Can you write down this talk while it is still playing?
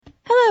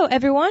Hello,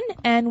 everyone,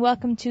 and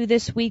welcome to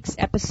this week's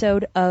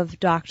episode of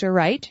Dr.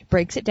 Wright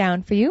Breaks It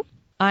Down for You.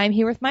 I'm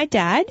here with my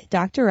dad,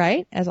 Dr.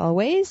 Wright, as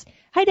always.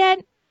 Hi,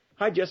 Dad.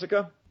 Hi,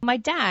 Jessica. My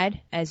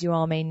dad, as you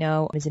all may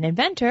know, is an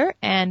inventor,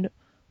 and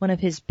one of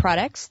his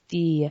products,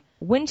 the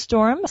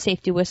Windstorm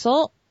safety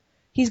whistle,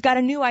 he's got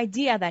a new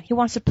idea that he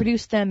wants to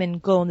produce them in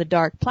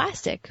glow-in-the-dark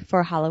plastic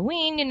for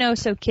Halloween,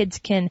 so kids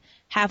can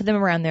have them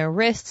around their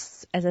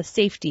wrists as a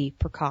safety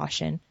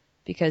precaution.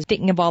 Because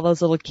thinking of all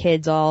those little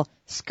kids all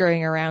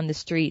scurrying around the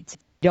streets,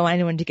 don't want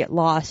anyone to get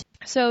lost.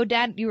 So,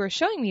 Dad, you were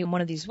showing me one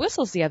of these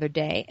whistles the other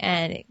day,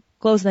 and it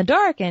glows in the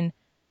dark, and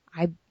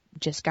I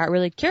just got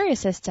really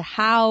curious as to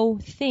how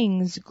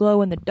things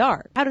glow in the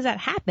dark. How does that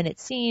happen? It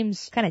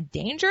seems kind of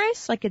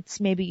dangerous, like it's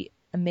maybe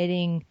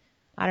emitting,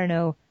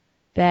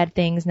 bad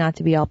things, not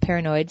to be all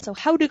paranoid. So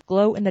how do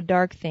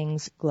glow-in-the-dark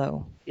things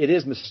glow? It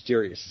is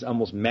mysterious. It's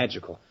almost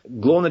magical.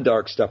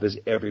 Glow-in-the-dark stuff is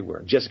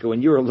everywhere. Jessica,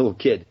 when you were a little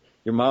kid,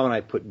 your mom and I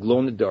put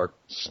glow-in-the-dark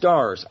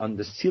stars on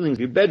the ceilings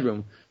of your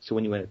bedroom, so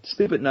when you went to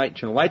sleep at night,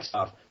 turn the lights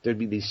off, there'd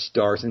be these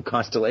stars and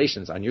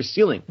constellations on your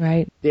ceiling.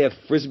 Right. They have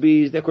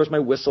frisbees, they have, of course, my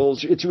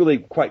whistles. It's really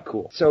quite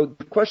cool. So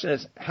the question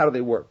is, how do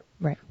they work?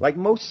 Right. Like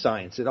most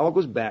science, it all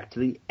goes back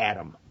to the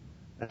atom.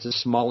 That's the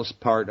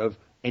smallest part of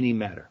any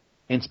matter,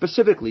 and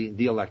specifically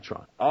the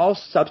electron. All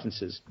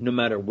substances, no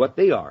matter what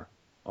they are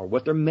or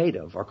what they're made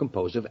of, are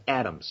composed of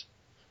atoms.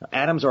 Now,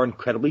 atoms are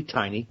incredibly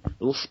tiny,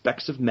 little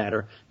specks of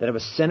matter that have a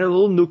center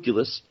little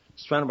nucleus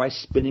surrounded by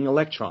spinning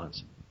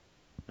electrons.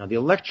 Now, the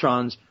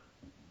electrons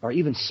are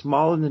even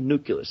smaller than the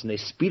nucleus, and they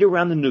speed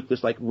around the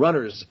nucleus like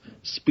runners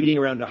speeding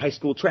around a high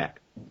school track.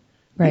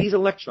 Right. These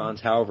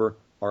electrons, however,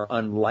 are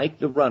unlike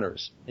the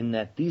runners in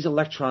that these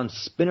electrons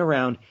spin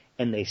around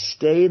and they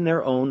stay in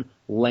their own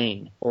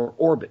lane or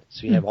orbit.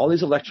 So you have all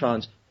these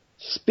electrons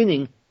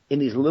spinning in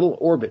these little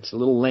orbits,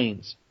 little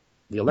lanes.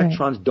 The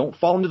electrons don't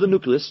fall into the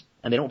nucleus,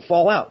 and they don't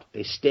fall out.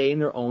 They stay in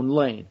their own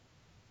lane.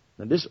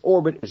 Now, this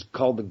orbit is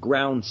called the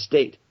ground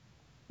state.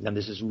 Now,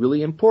 this is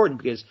really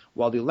important because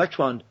while the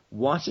electron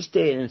wants to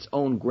stay in its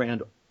own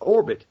ground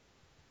orbit,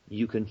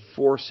 you can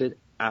force it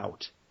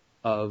out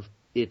of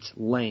its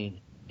lane.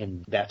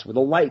 And that's where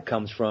the light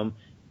comes from,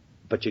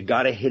 but you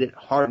got to hit it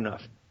hard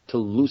enough to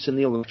loosen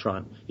the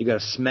electron. You got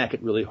to smack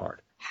it really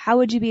hard. How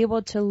would you be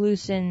able to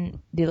loosen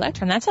the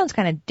electron? That sounds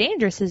kind of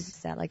dangerous.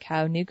 Is that like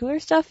how nuclear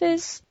stuff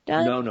is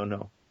done?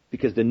 No.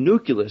 Because the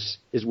nucleus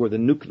is where the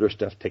nuclear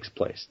stuff takes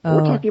place. Oh.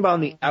 We're talking about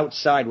on the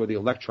outside where the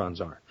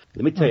electrons are.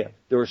 Let me tell you,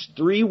 there's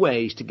 3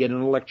 ways to get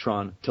an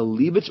electron to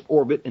leave its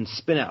orbit and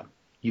spin out.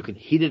 You can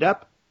heat it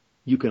up,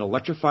 you can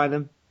electrify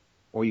them,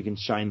 or you can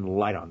shine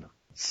light on them.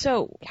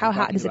 So how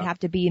hot does it have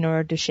to be in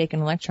order to shake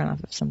an electron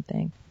off of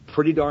something?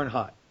 Pretty darn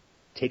hot.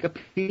 Take a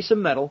piece of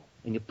metal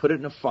and you put it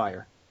in a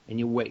fire and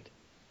you wait.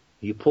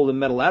 You pull the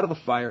metal out of the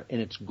fire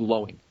and it's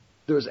glowing.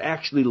 There's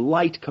actually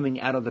light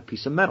coming out of the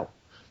piece of metal.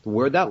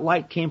 Where that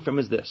light came from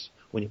is this.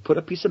 When you put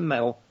a piece of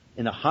metal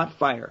in a hot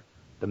fire,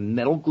 the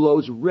metal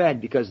glows red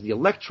because the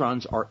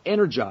electrons are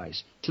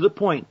energized to the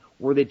point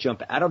where they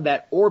jump out of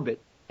that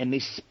orbit and they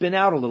spin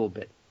out a little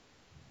bit.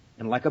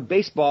 And like a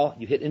baseball,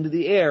 you hit into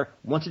the air.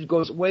 Once it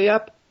goes way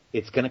up,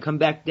 it's going to come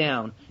back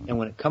down. And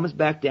when it comes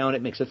back down,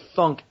 it makes a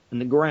thunk in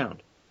the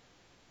ground.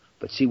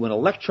 But see, when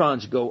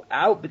electrons go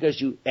out because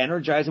you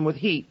energize them with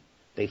heat,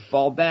 they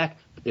fall back,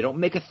 but they don't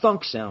make a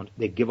thunk sound.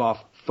 They give off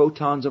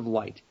photons of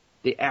light.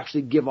 They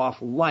actually give off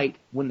light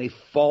when they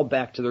fall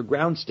back to their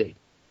ground state.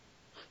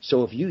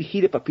 So if you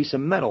heat up a piece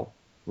of metal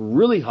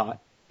really hot,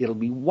 it'll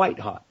be white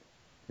hot.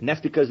 And that's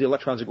because the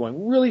electrons are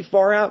going really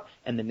far out,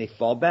 and then they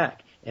fall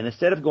back. And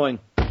instead of going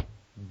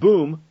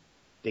boom,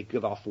 they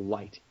give off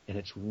light. And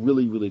it's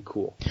really, really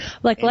cool.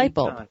 Like a light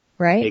bulb,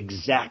 right?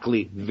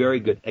 Exactly. Very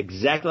good.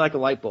 Exactly like a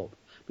light bulb.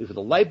 Because with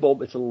a light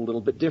bulb, it's a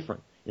little bit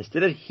different.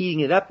 Instead of heating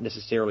it up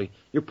necessarily,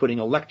 you're putting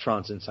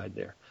electrons inside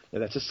there. Now,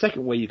 that's the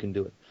second way you can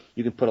do it.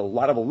 You can put a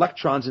lot of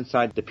electrons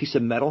inside the piece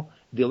of metal.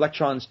 The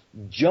electrons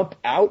jump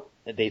out,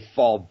 and they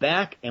fall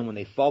back, and when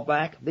they fall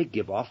back, they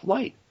give off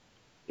light.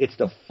 It's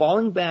the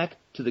falling back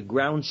to the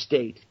ground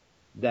state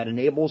that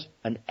enables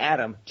an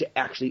atom to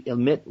actually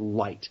emit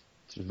light.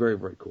 It's very,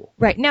 very cool.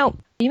 Right. Now,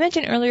 you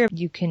mentioned earlier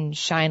you can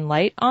shine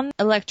light on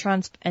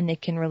electrons and they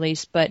can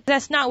release, but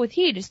that's not with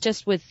heat. It's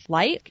just with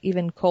light,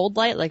 even cold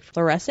light, like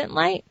fluorescent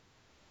light.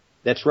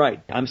 That's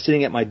right. I'm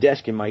sitting at my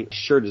desk and my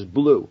shirt is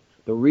blue.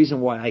 The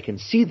reason why I can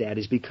see that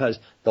is because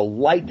the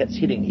light that's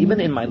hitting, even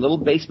in my little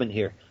basement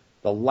here,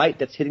 the light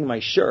that's hitting my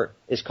shirt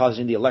is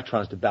causing the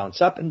electrons to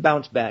bounce up and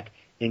bounce back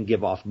and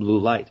give off blue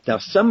light. Now,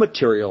 some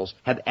materials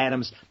have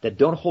atoms that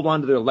don't hold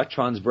on to their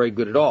electrons very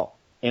good at all.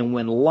 And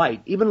when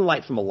light, even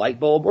light from a light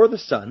bulb or the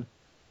sun,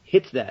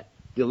 hits that,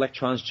 the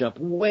electrons jump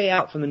way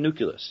out from the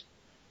nucleus.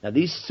 Now,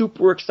 these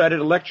super excited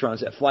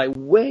electrons that fly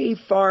way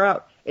far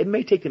out, it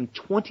may take them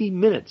 20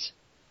 minutes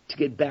to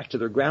get back to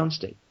their ground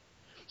state.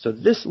 So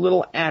this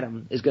little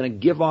atom is going to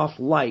give off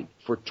light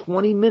for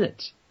 20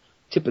 minutes.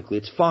 Typically,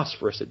 it's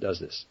phosphorus that does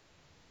this.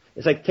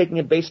 It's like taking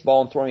a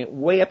baseball and throwing it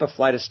way up a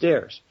flight of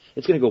stairs.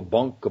 It's going to go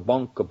bunk, a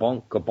bunk, a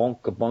bunk, a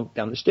bunk, a bunk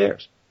down the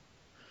stairs.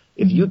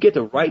 If you get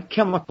the right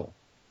chemical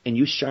and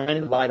you shine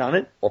a light on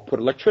it or put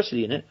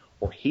electricity in it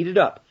or heat it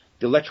up,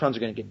 the electrons are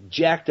going to get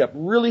jacked up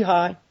really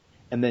high,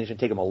 and then it's going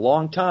to take them a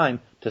long time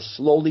to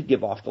slowly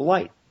give off the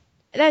light.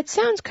 That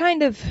sounds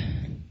kind of,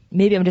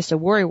 maybe I'm just a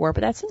worrywart,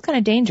 but that sounds kind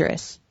of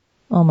dangerous,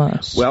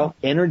 almost. Well,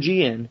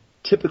 energy in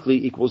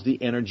typically equals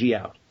the energy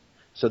out.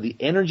 So the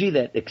energy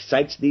that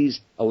excites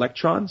these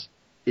electrons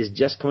is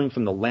just coming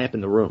from the lamp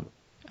in the room.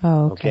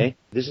 Oh, okay.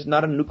 This is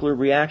not a nuclear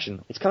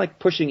reaction. It's kind of like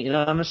pushing in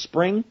on a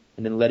spring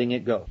and then letting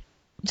it go.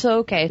 So,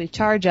 okay, we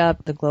charge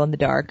up the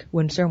glow-in-the-dark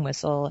Windstorm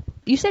whistle.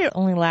 You said it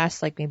only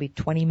lasts like maybe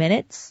 20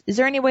 minutes. Is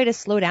there any way to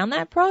slow down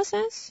that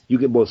process? You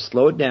can both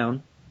slow it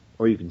down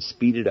or you can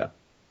speed it up.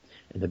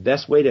 And the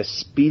best way to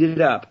speed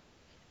it up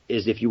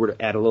is if you were to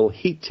add a little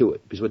heat to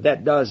it. Because what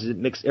that does is it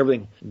makes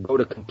everything go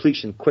to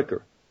completion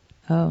quicker.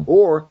 Oh.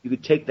 Or you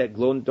could take that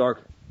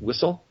glow-in-the-dark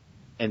whistle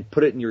and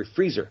put it in your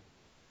freezer.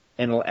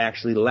 And it'll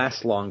actually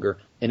last longer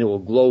and it will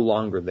glow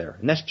longer there.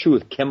 And that's true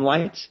with chem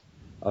lights,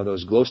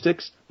 those glow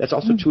sticks. That's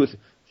also true with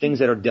things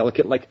that are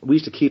delicate, like we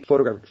used to keep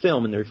photographic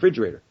film in the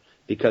refrigerator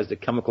because the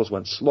chemicals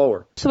went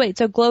slower. So wait,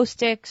 so glow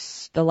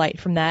sticks, the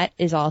light from that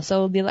is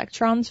also the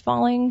electrons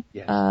falling?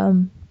 Yes.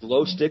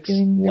 Glow sticks,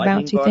 doing your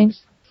lightning bouncy bugs, thing?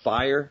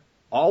 fire,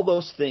 all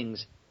those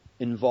things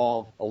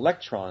involve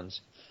electrons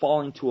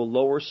falling to a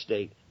lower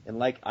state. And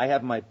like I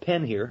have my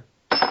pen here,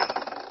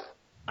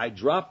 I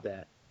dropped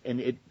that and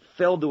it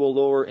fell to a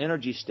lower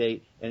energy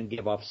state and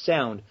gave off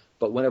sound.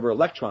 But whenever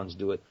electrons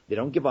do it, they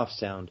don't give off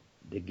sound,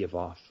 they give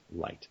off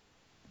light.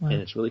 Wow. And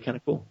it's really kind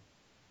of cool.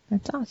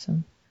 That's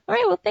awesome. All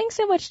right, well, thanks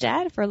so much,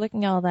 Dad, for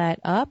looking all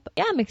that up.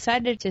 Yeah, I'm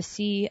excited to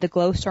see the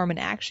glow storm in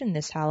action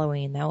this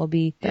Halloween. That will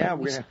be... Yeah,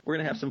 we're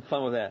gonna have some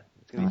fun with that.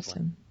 It's gonna be fun.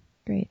 Awesome.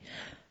 Great.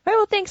 All right,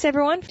 well, thanks,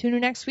 everyone. Tune in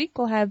next week.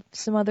 We'll have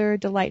some other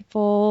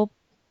delightful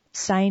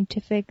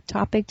scientific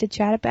topic to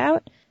chat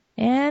about.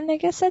 And I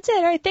guess that's it.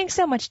 All right, thanks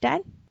so much,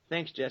 Dad.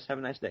 Thanks, Jess. Have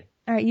a nice day.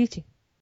 All right, you too.